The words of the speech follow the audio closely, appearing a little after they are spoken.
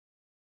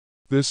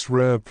This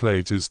rare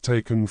plate is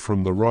taken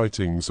from the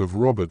writings of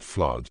Robert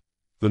Fludd,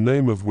 the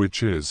name of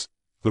which is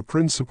The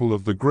Principle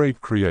of the Great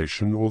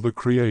Creation, or the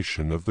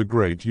Creation of the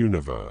Great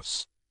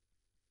Universe.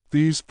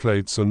 These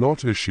plates are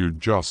not issued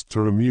just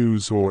to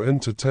amuse or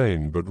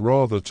entertain, but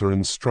rather to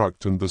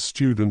instruct, and the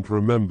student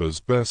remembers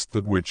best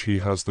that which he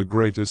has the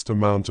greatest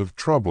amount of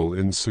trouble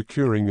in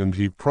securing, and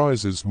he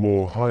prizes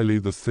more highly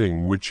the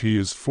thing which he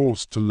is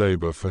forced to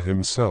labor for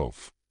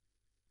himself.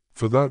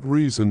 For that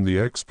reason the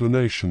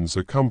explanations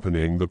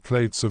accompanying the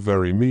plates are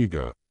very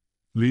meager,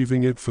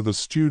 leaving it for the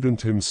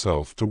student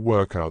himself to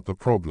work out the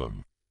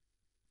problem.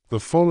 The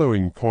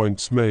following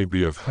points may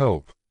be of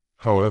help,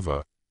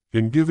 however,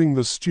 in giving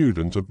the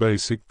student a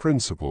basic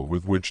principle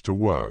with which to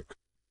work.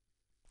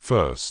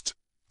 First,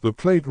 the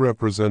plate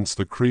represents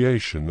the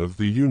creation of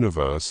the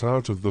universe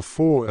out of the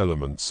four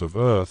elements of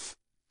earth,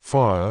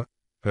 fire,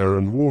 air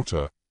and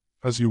water,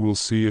 as you will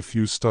see if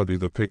you study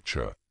the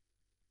picture.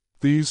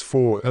 These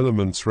four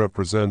elements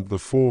represent the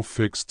four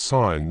fixed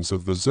signs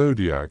of the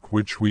zodiac,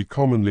 which we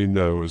commonly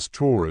know as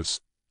Taurus,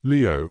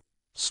 Leo,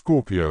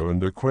 Scorpio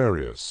and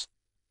Aquarius.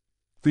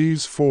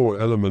 These four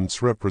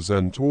elements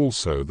represent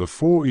also the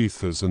four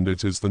ethers, and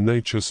it is the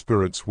nature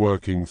spirits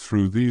working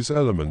through these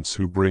elements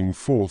who bring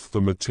forth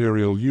the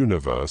material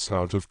universe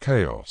out of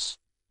chaos.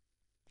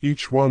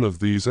 Each one of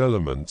these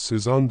elements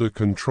is under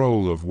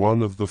control of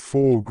one of the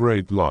four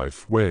great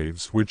life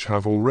waves which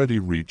have already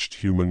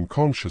reached human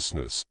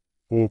consciousness,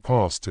 or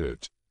past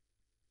it.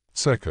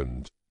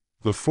 Second,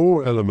 the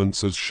four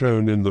elements as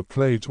shown in the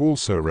plate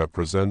also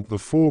represent the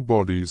four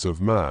bodies of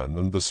man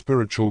and the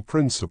spiritual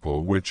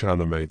principle which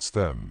animates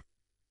them.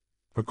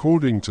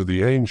 According to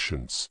the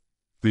ancients,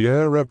 the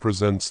air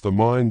represents the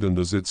mind, and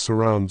as it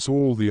surrounds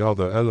all the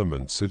other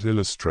elements it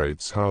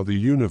illustrates how the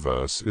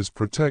universe is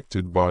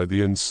protected by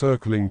the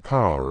encircling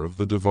power of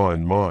the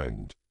divine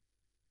mind.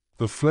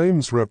 The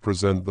flames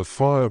represent the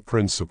fire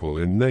principle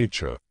in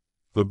nature,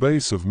 the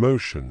base of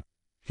motion,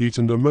 heat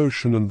and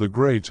emotion, and the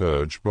great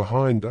urge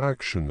behind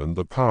action and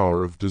the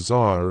power of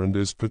desire, and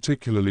is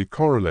particularly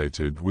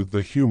correlated with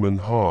the human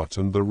heart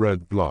and the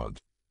red blood.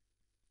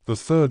 The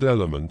third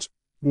element,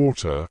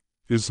 water,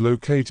 is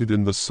located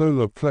in the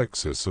solar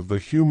plexus of the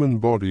human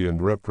body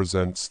and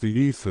represents the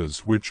ethers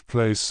which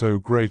play so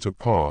great a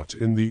part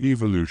in the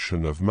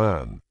evolution of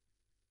man.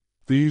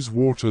 These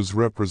waters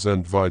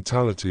represent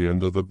vitality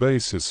and are the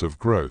basis of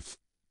growth.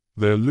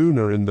 They are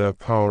lunar in their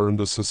power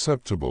and are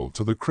susceptible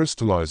to the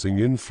crystallizing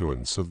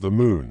influence of the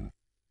moon.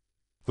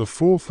 The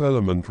fourth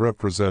element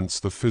represents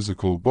the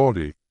physical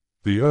body,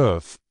 the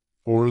earth,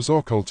 or as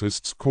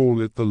occultists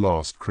call it, the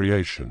last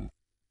creation.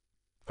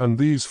 And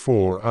these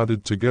four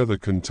added together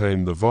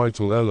contain the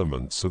vital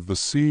elements of the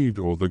seed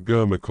or the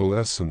germical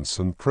essence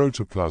and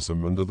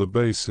protoplasm, and are the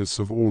basis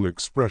of all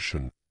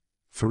expression.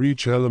 For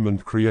each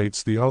element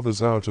creates the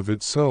others out of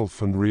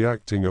itself, and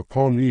reacting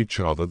upon each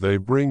other they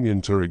bring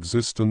into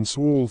existence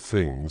all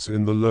things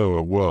in the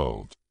lower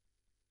world.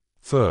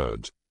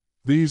 Third,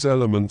 these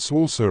elements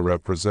also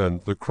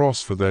represent the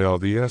cross, for they are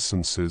the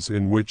essences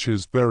in which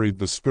is buried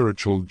the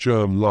spiritual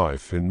germ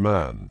life in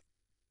man.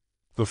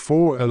 The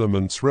four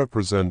elements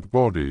represent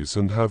bodies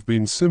and have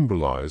been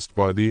symbolized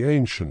by the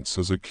ancients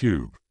as a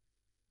cube.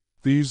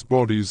 These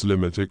bodies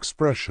limit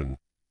expression.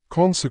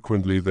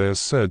 Consequently, they are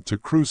said to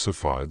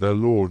crucify their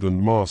Lord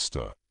and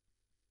Master.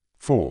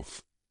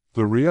 Fourth,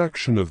 the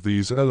reaction of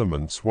these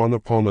elements one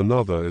upon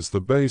another is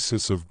the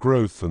basis of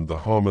growth, and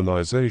the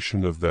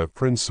harmonization of their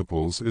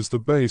principles is the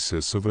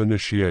basis of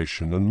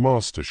initiation and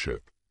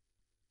mastership.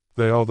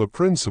 They are the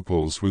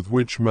principles with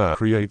which man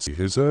creates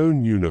his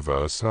own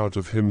universe out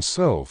of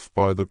himself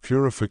by the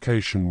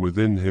purification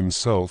within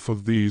himself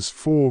of these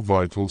four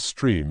vital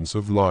streams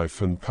of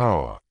life and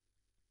power.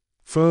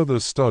 Further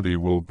study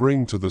will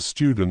bring to the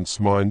student's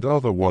mind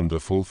other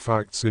wonderful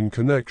facts in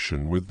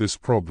connection with this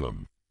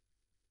problem.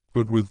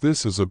 But with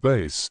this as a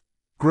base,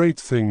 great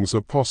things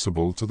are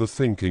possible to the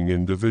thinking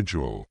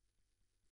individual.